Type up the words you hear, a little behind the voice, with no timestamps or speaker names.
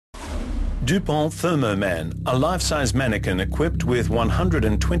DuPont THERMO Man, a life-size mannequin equipped with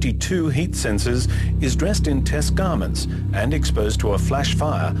 122 heat sensors, is dressed in test garments and exposed to a flash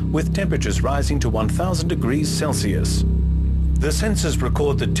fire with temperatures rising to 1000 degrees Celsius. The sensors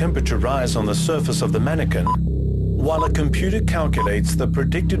record the temperature rise on the surface of the mannequin, while a computer calculates the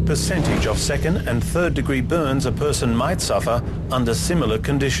predicted percentage of second and third degree burns a person might suffer under similar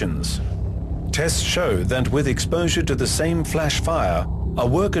conditions. Tests show that with exposure to the same flash fire, a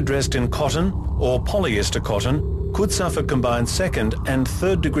worker dressed in cotton or polyester cotton could suffer combined second and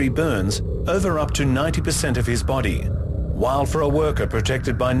third degree burns over up to 90% of his body, while for a worker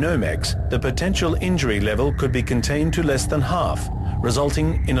protected by Nomex, the potential injury level could be contained to less than half,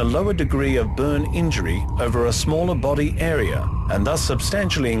 resulting in a lower degree of burn injury over a smaller body area, and thus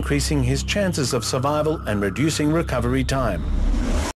substantially increasing his chances of survival and reducing recovery time.